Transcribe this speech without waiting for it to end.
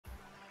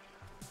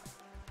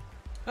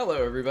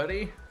Hello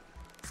everybody,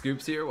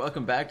 Scoops here,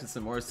 welcome back to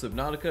some more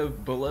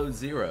Subnautica Below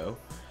Zero.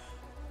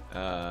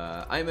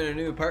 I'm in a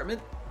new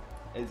apartment,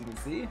 as you can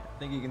see. I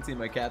think you can see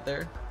my cat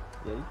there.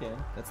 Yeah, you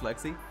can. That's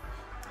Lexi.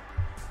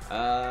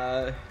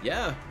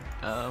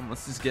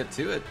 Let's just get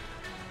to it.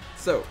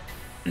 So,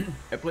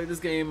 I played this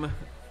game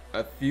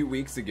a few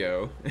weeks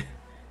ago,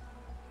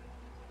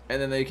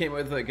 and then they came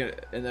with and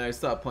then I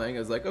stopped playing. I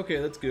was like, okay,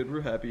 that's good,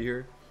 we're happy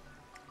here.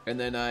 And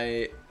then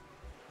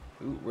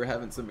we're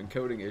having some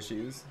encoding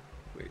issues.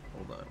 Wait,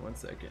 hold on one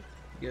second.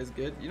 You guys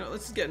good? You know,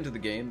 let's just get into the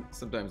game.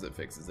 Sometimes it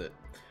fixes it.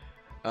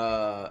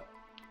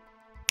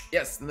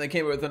 Yes, and they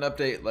came with an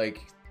update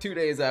like 2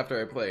 days after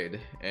I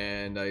played,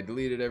 and I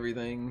deleted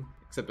everything,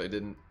 except I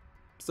didn't.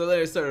 So then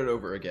I started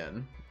over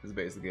again, is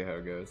basically how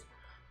it goes.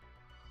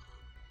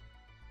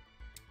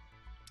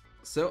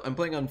 So I'm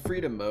playing on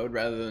freedom mode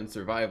rather than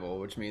survival,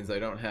 which means I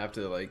don't have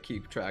to like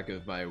keep track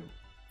of my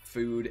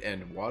food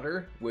and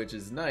water, which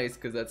is nice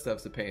because that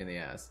stuff's a pain in the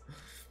ass.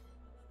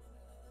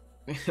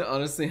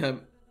 Honestly,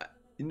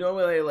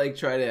 normally I like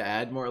try to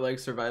add more like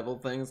survival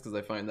things because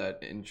I find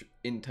that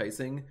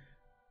enticing.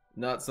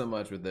 Not so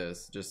much with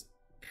this. Just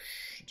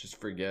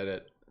forget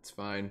it. It's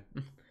fine.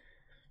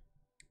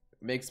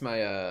 Makes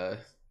my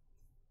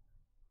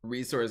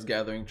resource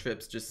gathering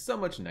trips just so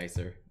much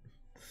nicer.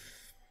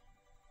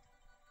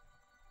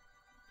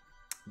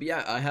 But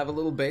yeah, I have a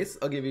little base.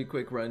 I'll give you a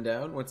quick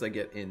rundown once I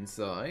get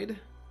inside.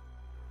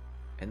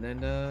 And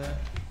then,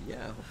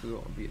 yeah, hopefully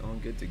it'll be all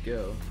good to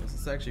go. Is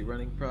this actually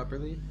running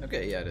properly?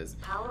 Okay, yeah, it is.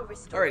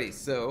 Alrighty,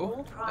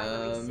 so,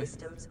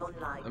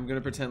 I'm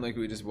gonna pretend like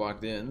we just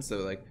walked in, so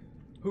like,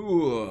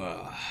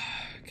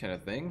 kind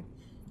of thing.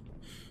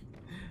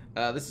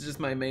 This is just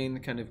my main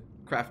kind of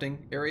crafting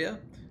area.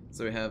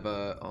 So we have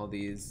all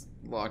these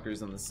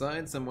lockers on the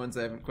side. Some ones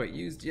I haven't quite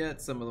used yet.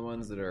 Some of the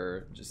ones that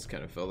are just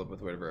kind of filled up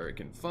with whatever I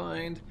can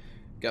find.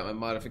 Got my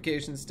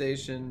modification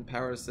station,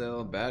 power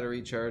cell,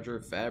 battery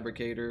charger,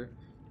 fabricator.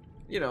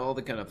 You know, all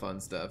the kind of fun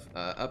stuff.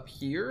 Up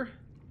here,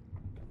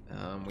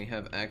 we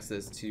have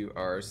access to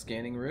our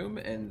scanning room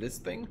and this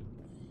thing.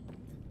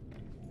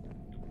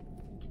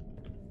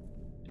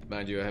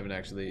 Mind you, I'm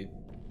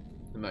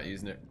not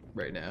using it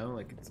right now,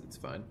 like it's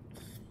fine.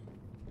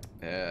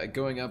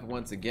 Going up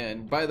once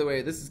again. By the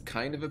way, this is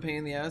kind of a pain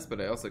in the ass, but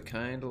I also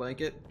kind of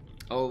like it.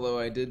 Although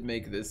I did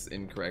make this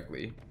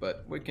incorrectly,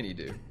 but what can you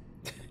do?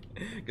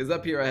 Because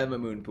up here I have a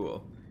moon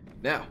pool.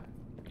 Now,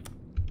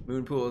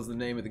 moon pool is the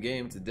name of the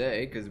game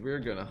today, because we're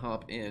gonna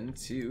hop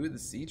into the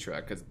sea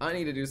truck, because I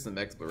need to do some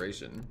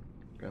exploration.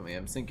 Apparently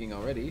I'm sinking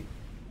already.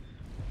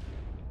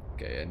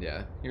 Okay, and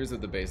yeah, here's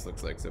what the base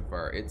looks like so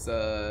far. It's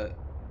I'm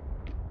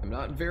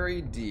not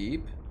very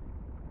deep.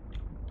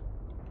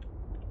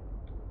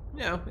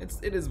 Yeah,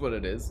 it is what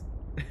it is.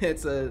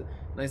 It's a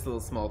nice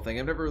little small thing.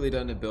 I've never really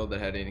done a build that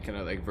had any kind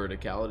of like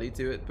verticality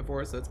to it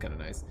before, so that's kind of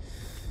nice.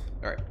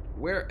 Alright,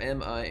 where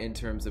am I in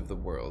terms of the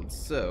world?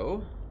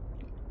 So,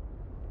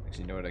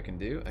 actually, you know what I can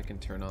do? I can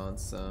turn on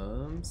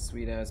some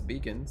sweet-ass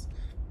beacons.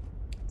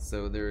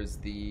 So there's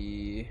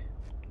the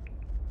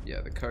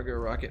cargo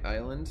rocket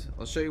island.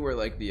 I'll show you where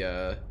like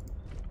the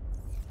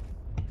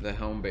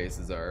home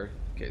bases are.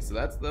 Okay, so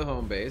that's the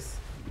home base.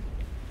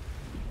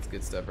 That's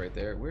good stuff right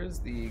there. Where's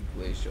the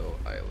glacial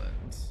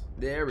island?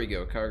 There we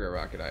go, cargo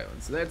rocket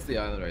island. So that's the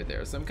island right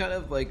there. So I'm kind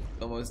of like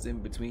almost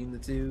in between the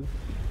two.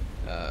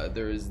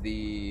 There's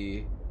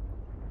the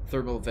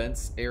thermal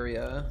vents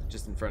area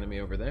just in front of me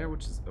over there,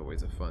 which is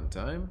always a fun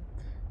time.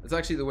 That's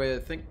actually the way I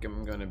think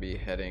I'm gonna be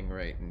heading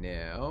right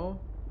now.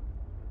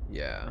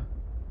 Yeah,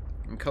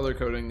 I'm color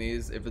coding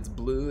these. If it's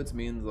blue, it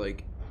means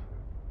like,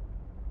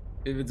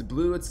 if it's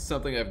blue, it's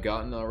something I've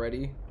gotten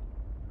already.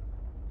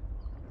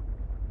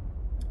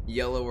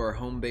 Yellow are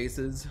home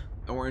bases.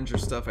 Orange are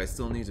stuff I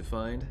still need to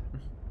find.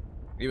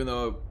 Even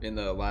though in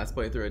the last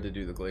playthrough I did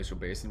do the glacial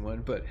basin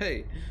one, but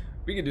hey,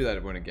 we can do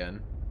that one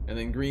again. And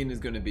then green is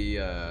going to be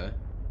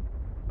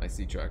my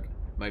sea truck,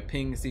 my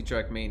ping sea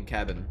truck main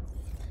cabin.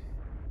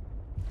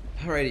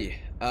 Alrighty,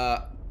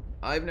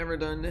 I've never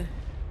done.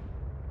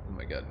 Oh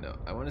my god, no!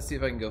 I want to see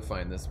if I can go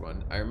find this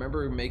one. I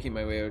remember making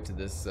my way out to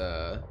this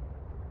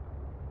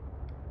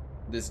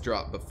this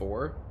drop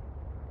before,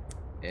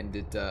 and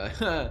it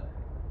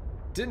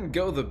didn't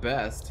go the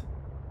best.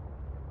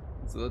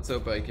 So let's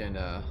hope I can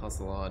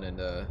hustle on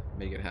and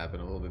make it happen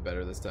a little bit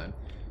better this time.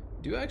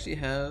 Do I actually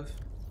have?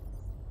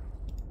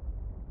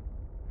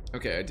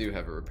 Okay, I do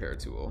have a repair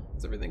tool.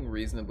 Is everything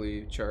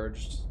reasonably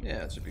charged?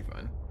 Yeah, it should be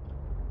fine.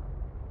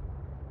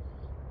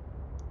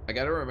 I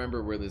gotta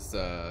remember where this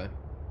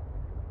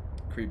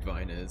creep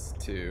vine is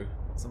too.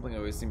 Something I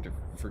always seem to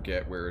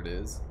forget where it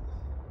is.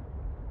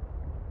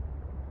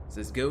 It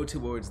says go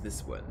towards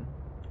this one.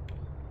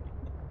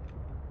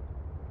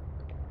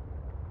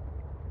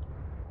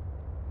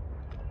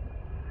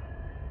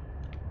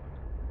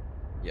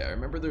 Yeah, I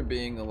remember there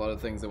being a lot of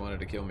things that wanted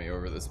to kill me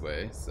over this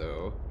way,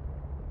 so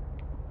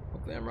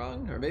hopefully I'm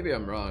wrong, or maybe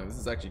I'm wrong. This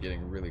is actually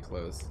getting really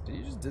close. Did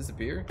you just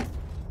disappear?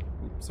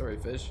 Oops, sorry,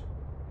 fish.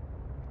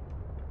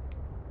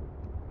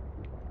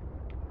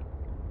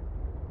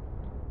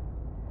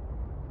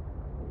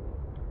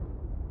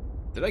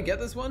 Did I get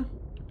this one?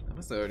 I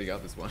must have already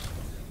got this one.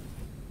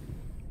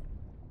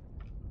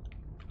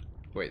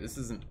 Wait, this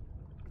isn't...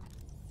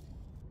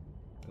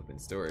 Open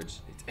storage.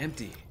 It's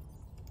empty.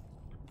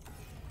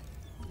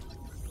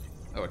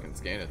 Oh, I can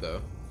scan it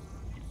though.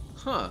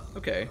 Huh,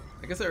 okay.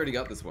 I guess I already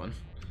got this one.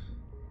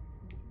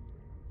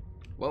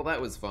 Well,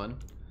 that was fun.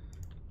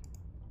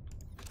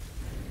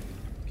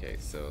 Okay,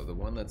 so the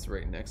one that's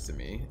right next to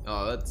me.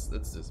 Oh, that's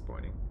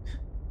disappointing.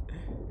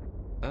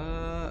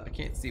 I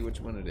can't see which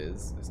one it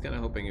is. I was kind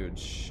of hoping it would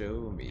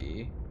show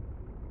me.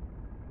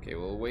 Okay,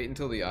 we'll wait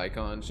until the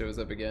icon shows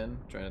up again.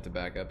 Try not to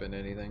back up into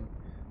anything.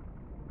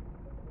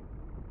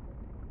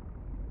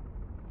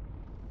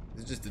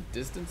 Is it just a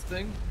distance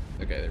thing?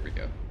 Okay, there we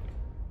go.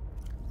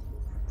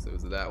 So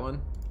is it that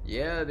one?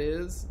 Yeah, it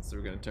is. So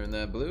we're gonna turn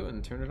that blue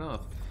and turn it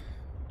off.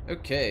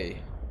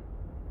 Okay.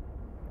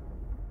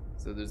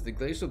 So there's the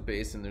glacial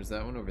basin, there's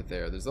that one over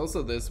there. There's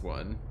also this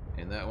one,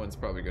 and that one's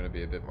probably gonna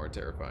be a bit more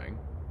terrifying.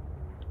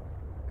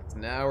 So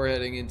now we're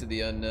heading into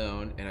the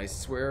unknown, and I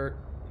swear,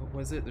 what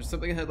was it? There's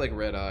something that had like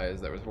red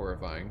eyes that was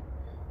horrifying.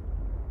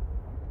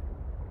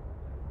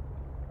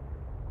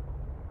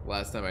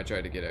 Last time I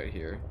tried to get out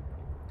here.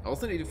 I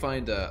also need to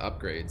find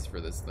upgrades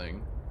for this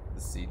thing, the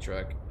sea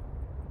truck.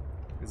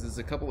 Because there's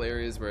a couple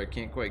areas where I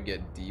can't quite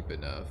get deep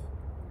enough.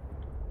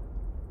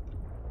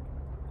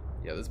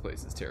 Yeah, this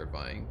place is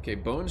terrifying. Okay,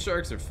 bone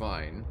sharks are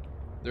fine.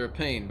 They're a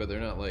pain, but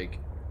they're not like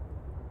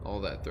all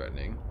that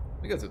threatening.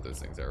 I think that's what those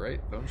things are,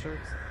 right? Bone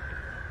sharks?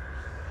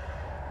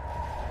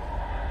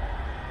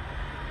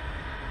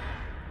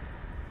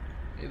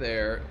 Hey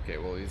there. Okay,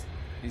 well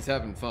he's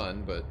having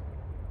fun, but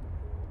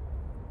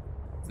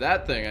it's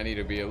that thing I need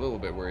to be a little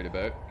bit worried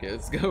about. Okay,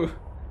 let's go.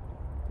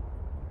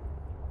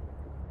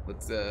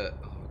 Let's oh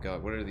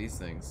god, what are these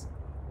things?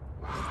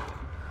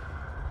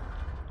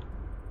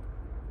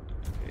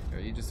 Okay, are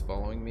you just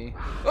following me?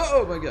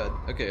 Oh my god.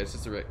 Okay, it's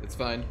just a wreck. It's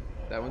fine.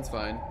 That one's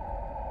fine.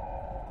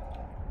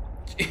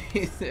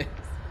 Jesus.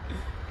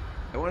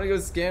 I want to go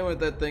scan what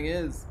that thing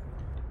is.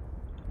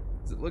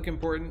 Does it look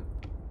important?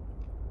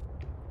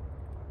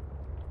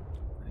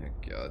 Oh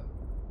god.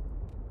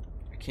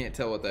 I can't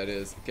tell what that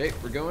is. Okay,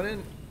 we're going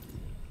in.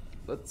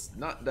 Let's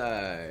not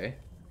die.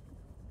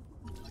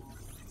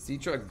 Sea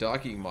truck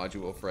docking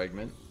module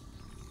fragment.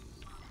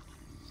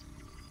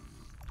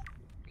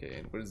 Okay,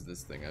 and what is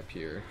this thing up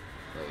here?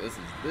 Oh, this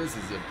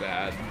is a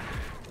bad.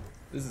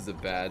 This is a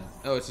bad.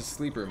 Oh, it's a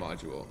sleeper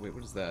module. Wait,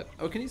 what is that?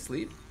 Oh, can you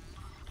sleep?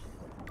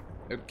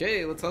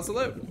 Okay, let's hustle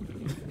out.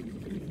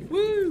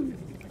 Woo!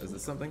 Is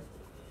this something?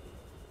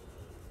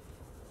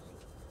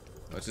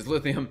 Oh, it's just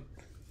lithium.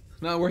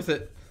 Not worth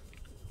it.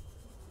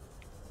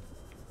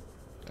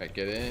 Alright,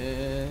 get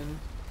in.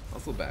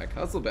 Hustle back.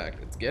 Hustle back.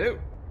 Let's get out.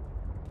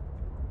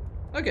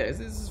 Okay, this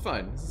is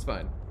fine. This is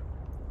fine.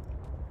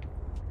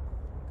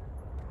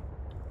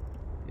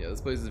 Yeah,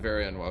 this place is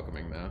very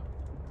unwelcoming now.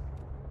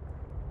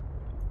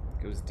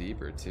 It goes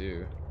deeper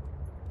too.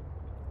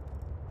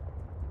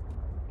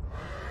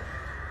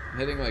 I'm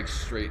heading like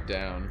straight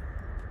down.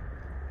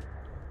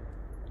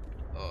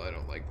 Oh, I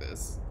don't like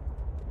this.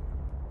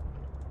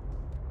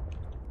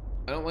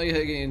 I don't like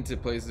heading into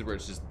places where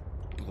it's just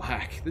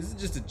black. This is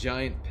just a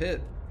giant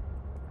pit.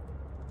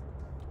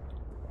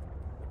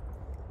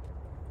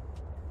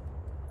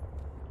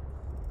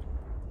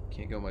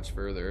 Can't go much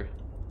further.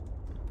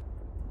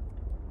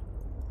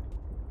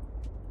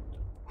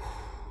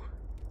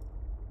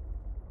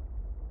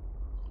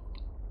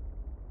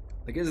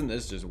 Like, isn't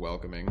this just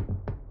welcoming?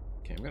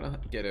 Okay, I'm gonna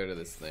get out of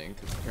this thing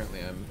because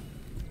apparently I'm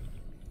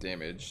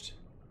damaged.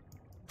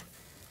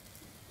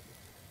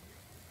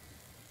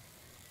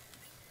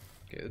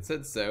 Okay, let's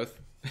head south.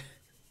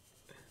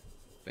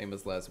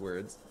 Famous last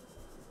words.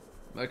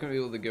 I'm not gonna be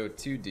able to go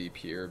too deep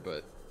here,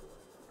 but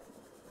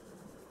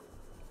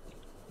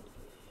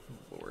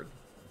oh, Lord.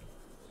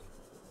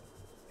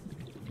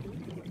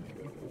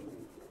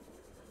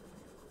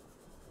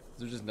 Is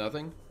there just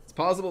nothing? It's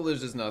possible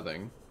there's just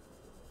nothing.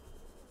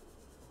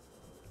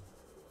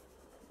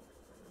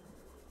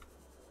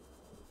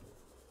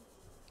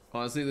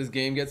 Honestly, this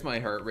game gets my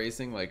heart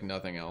racing like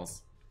nothing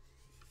else.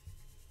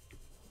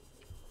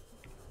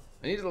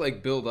 I need to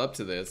like build up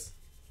to this.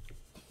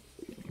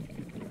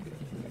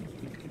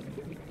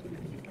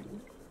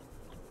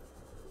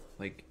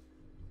 Like,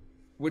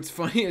 what's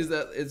funny is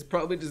that it's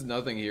probably just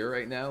nothing here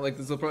right now. Like,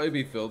 this will probably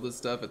be filled with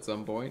stuff at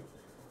some point.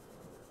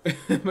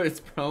 But it's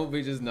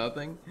probably just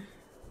nothing.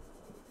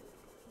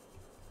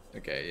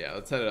 Okay, yeah,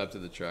 let's head it up to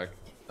the truck.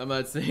 I'm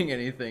not seeing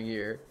anything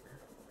here.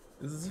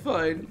 This is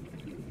fine.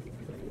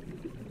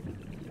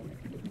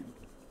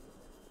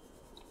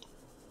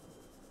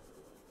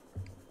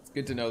 It's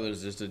good to know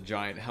there's just a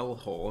giant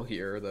hellhole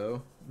here,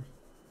 though.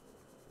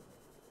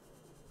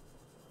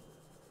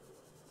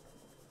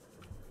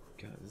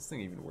 God, is this thing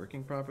even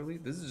working properly?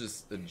 This is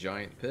just a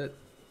giant pit.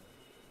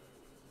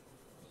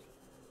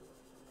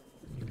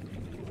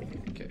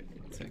 Okay,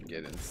 let's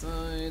get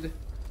inside.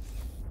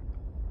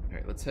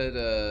 Alright, let's head,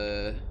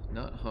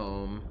 not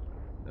home.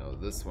 No,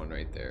 this one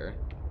right there.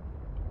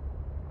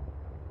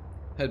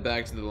 Head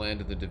back to the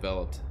land of the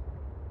developed.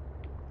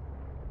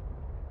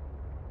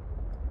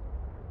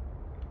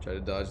 Try to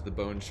dodge the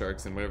bone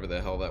sharks and whatever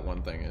the hell that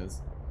one thing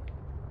is.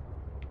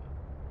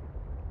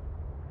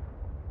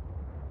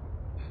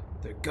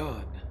 They're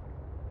gone.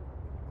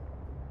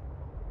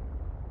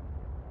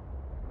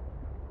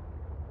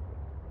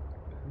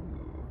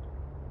 Ooh.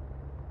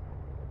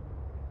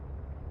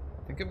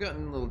 I think I've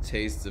gotten little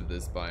tastes of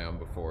this biome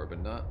before,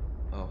 but not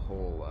a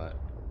whole lot.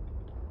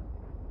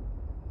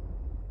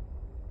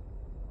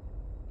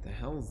 The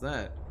hell's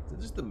that? Is it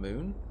just the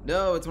moon?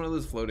 No, it's one of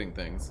those floating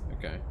things.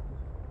 Okay.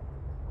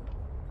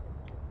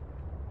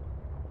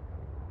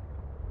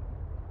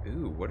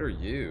 Ooh, what are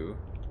you?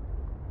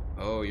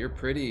 Oh, you're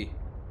pretty.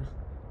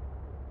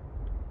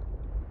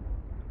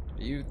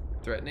 Are you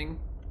threatening?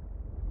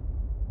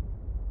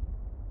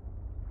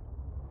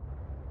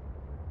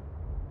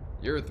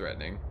 You're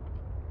threatening.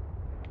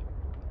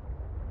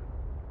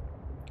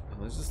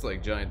 Oh, there's just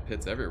like giant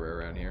pits everywhere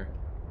around here.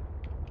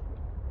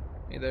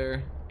 Hey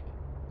there.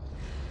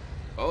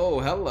 Oh,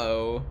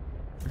 hello.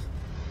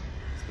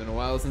 It's been a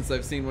while since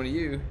I've seen one of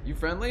you. You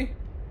friendly?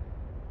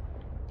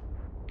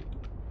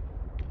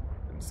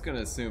 I'm just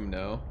gonna assume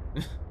no.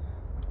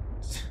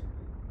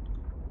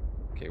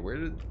 Okay,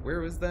 where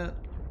was that?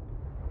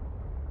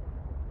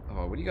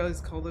 Oh, what do you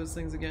guys call those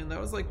things again?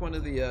 That was like one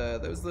of the,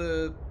 that was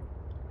the,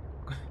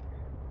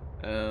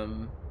 I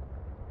was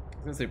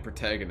gonna say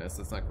protagonist,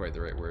 that's not quite the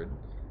right word.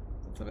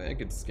 Something I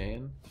could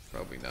scan?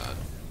 Probably not.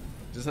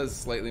 It just has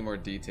slightly more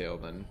detail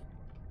than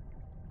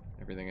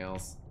everything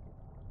else.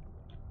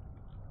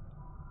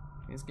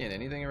 Can you scan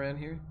anything around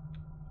here?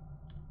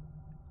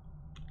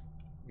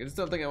 I just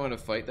don't think I want to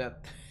fight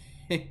that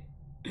thing.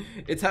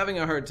 It's having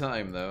a hard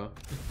time though.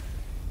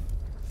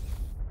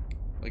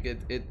 Like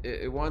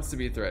it wants to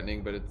be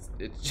threatening, but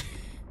it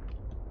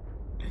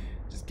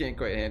just can't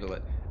quite handle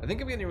it. I think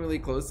I'm getting really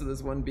close to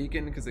this one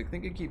beacon because I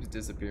think it keeps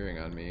disappearing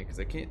on me because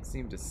I can't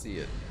seem to see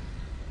it.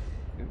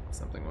 Ooh,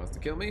 something wants to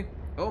kill me.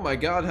 Oh my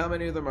god, how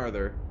many of them are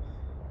there?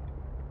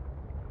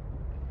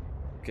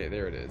 Okay,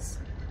 there it is.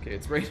 Okay,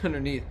 it's right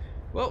underneath.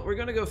 Well, we're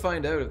gonna go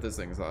find out if this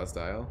thing's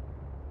hostile.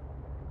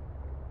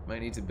 Might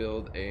need to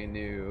build a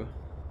new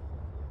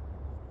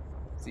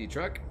sea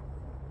truck.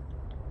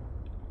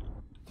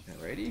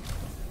 Alrighty.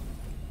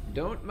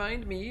 Don't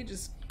mind me,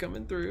 just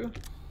coming through.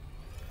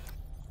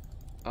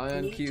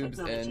 Ion cubes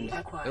and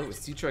oh,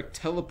 sea truck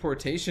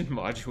teleportation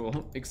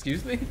module.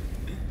 Excuse me?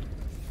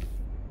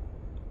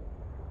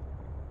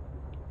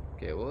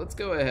 Okay, well let's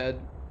go ahead.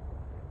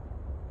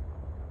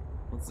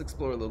 Let's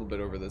explore a little bit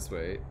over this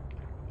way.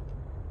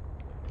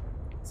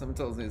 Someone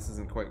tells me this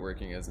isn't quite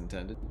working as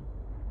intended.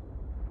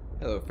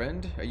 Hello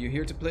friend, are you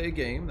here to play a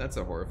game? That's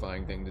a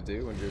horrifying thing to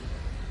do when you're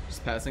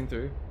just passing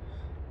through.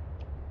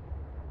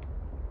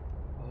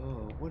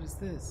 Oh, what is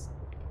this?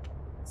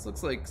 This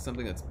looks like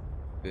something that's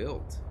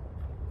built.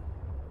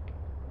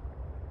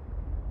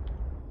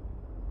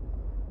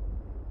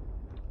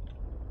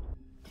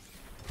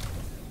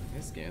 Can I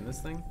scan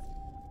this thing?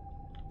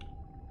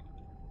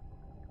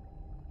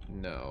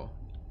 No.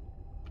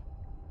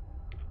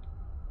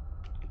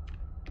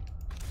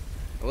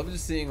 I love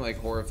just seeing like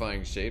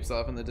horrifying shapes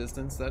off in the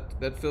distance.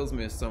 That fills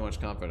me with so much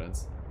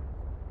confidence.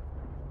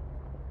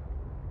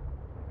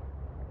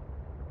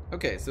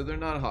 Okay, so they're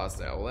not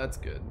hostile. Well, that's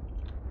good.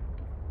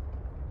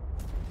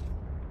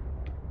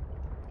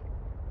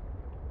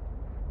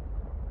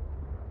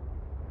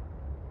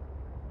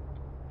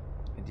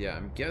 And yeah,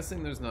 I'm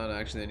guessing there's not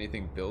actually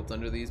anything built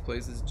under these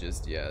places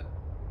just yet.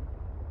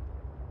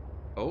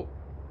 Oh.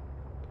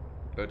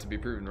 About to be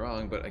proven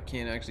wrong, but I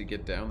can't actually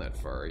get down that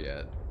far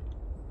yet.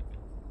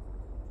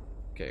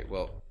 Okay,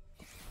 well,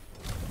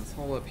 this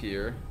hole up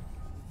here.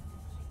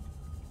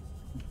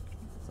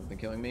 Something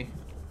killing me?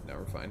 No,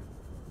 we're fine.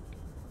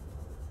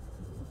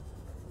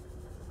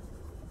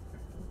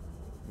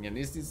 Yeah,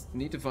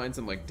 need to find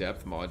some like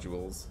depth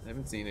modules. I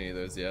haven't seen any of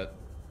those yet.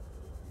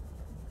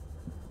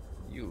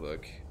 You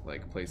look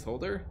like a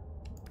placeholder.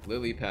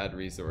 Lily pad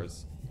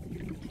resource.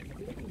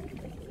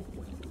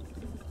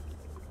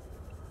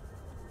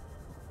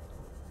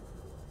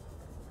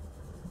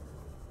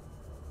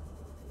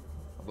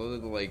 Although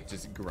the like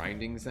just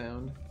grinding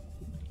sound.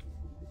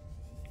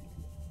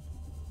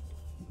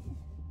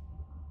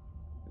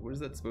 What is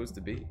that supposed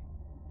to be?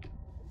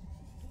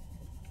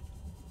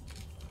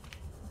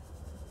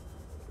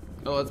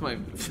 Oh, that's my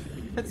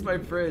that's my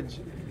fridge.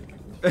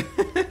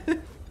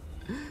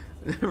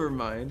 Never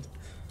mind.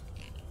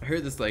 I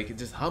heard this like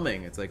just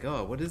humming. It's like,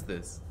 oh, what is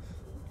this?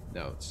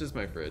 No, it's just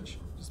my fridge.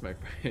 Just my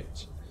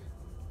fridge.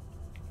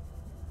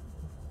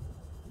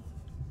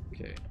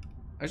 Okay.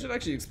 I should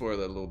actually explore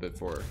that a little bit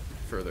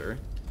further.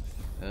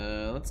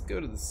 Let's go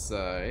to the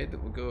side.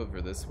 We'll go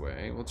over this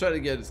way. We'll try to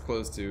get as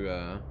close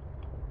to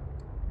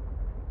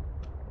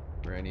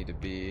where I need to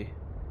be.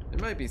 There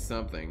might be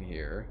something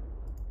here.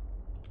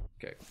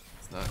 Okay,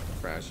 it's not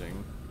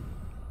crashing.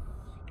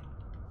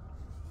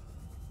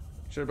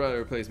 Should have brought a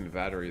replacement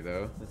battery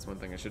though. That's one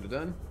thing I should have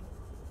done.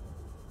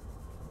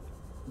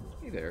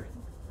 Hey there.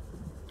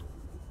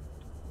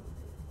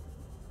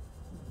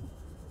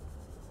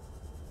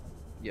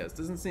 Yes,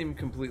 doesn't seem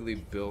completely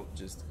built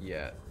just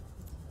yet.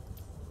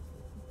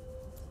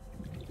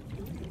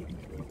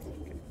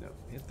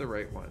 Pick the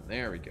right one.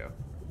 There we go.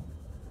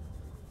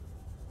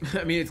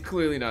 I mean, it's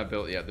clearly not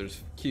built yet.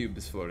 There's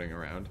cubes floating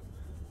around.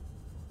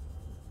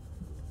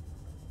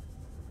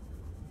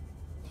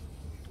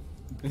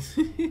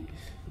 You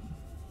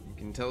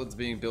can tell it's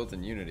being built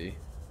in Unity.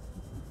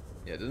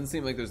 Yeah, it doesn't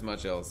seem like there's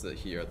much else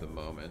here at the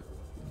moment.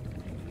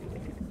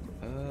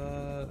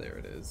 There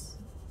it is.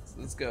 So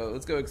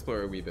let's go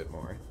explore a wee bit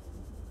more.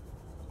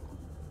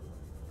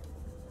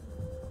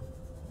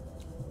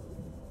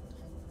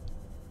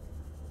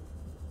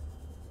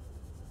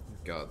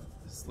 God,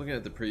 just looking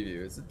at the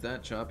preview, is it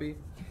that choppy?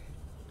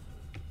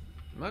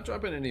 I'm not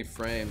dropping any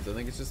frames. I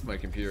think it's just my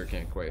computer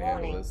can't quite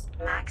handle this.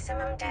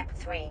 Maximum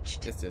depth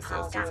reached. Yes,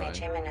 Hull you're damage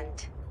fine.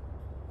 imminent.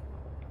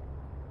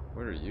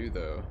 What are you,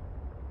 though?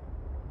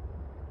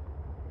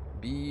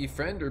 Be ye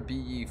friend or be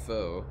ye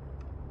foe?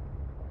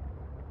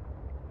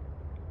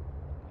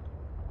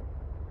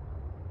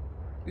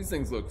 These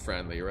things look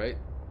friendly, right?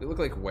 They look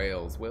like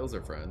whales. Whales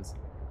are friends.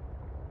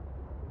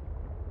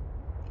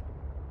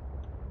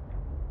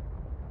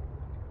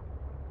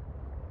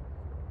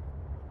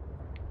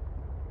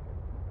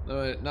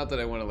 No, not that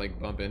I want to like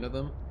bump into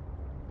them.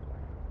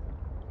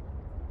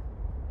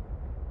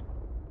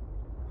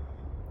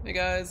 Hey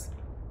guys.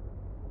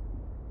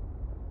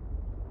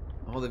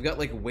 Oh, they've got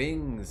like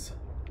wings.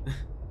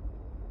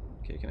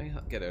 Okay, can I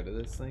get out of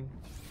this thing?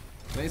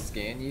 Can I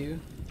scan you?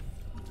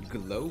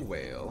 Glow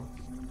whale.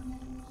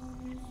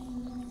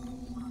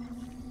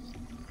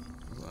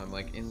 Oh, I'm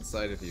like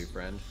inside of you,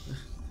 friend.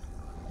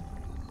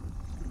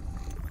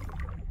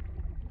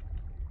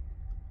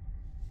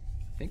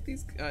 I think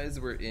these guys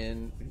were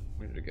in...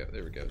 Where did it go?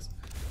 There it goes.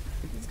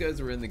 I think these guys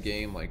were in the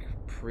game like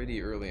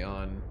pretty early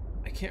on.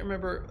 I can't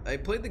remember. I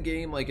played the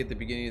game like at the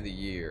beginning of the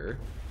year.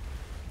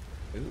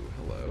 Ooh,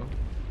 hello.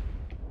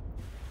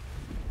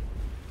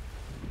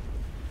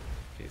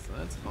 Okay, so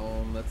that's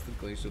home. That's the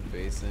glacial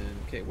basin.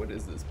 Okay, what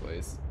is this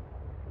place?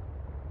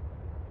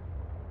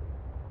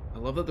 I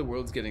love that the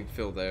world's getting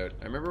filled out.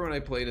 I remember when I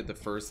played it the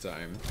first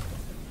time,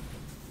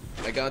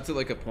 I got to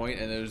like a point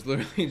and there's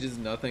literally just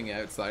nothing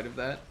outside of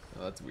that.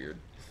 Oh, that's weird.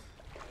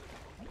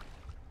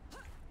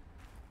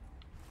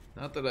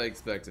 Not that I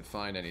expect to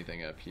find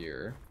anything up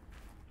here.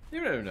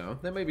 You never know.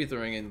 They may be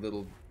throwing in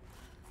little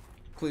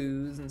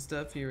clues and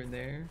stuff here and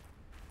there.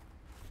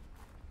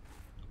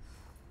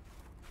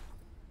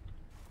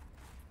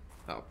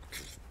 Oh,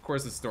 of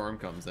course the storm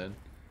comes in.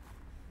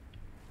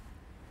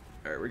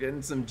 Alright, we're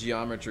getting some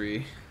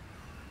geometry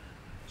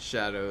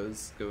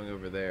shadows going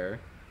over there.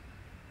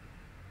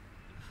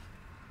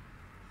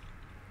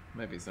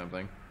 Might be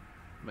something.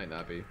 Might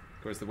not be.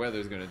 Of course, the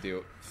weather's gonna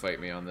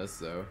fight me on this,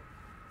 so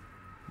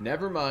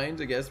never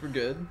mind. I guess we're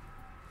good.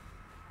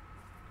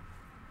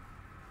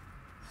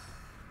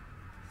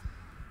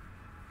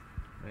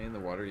 Am I in the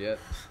water yet?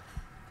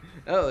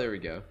 Oh, there we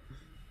go.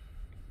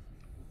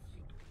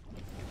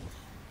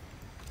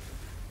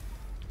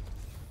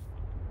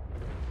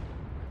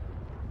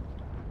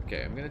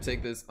 Okay, I'm gonna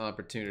take this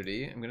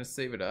opportunity. I'm gonna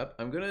save it up.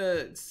 I'm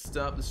gonna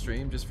stop the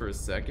stream just for a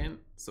second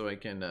so I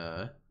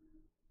can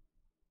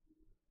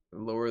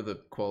lower the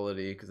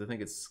quality because I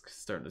think it's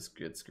starting to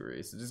get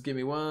screwy. So just give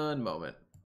me one moment.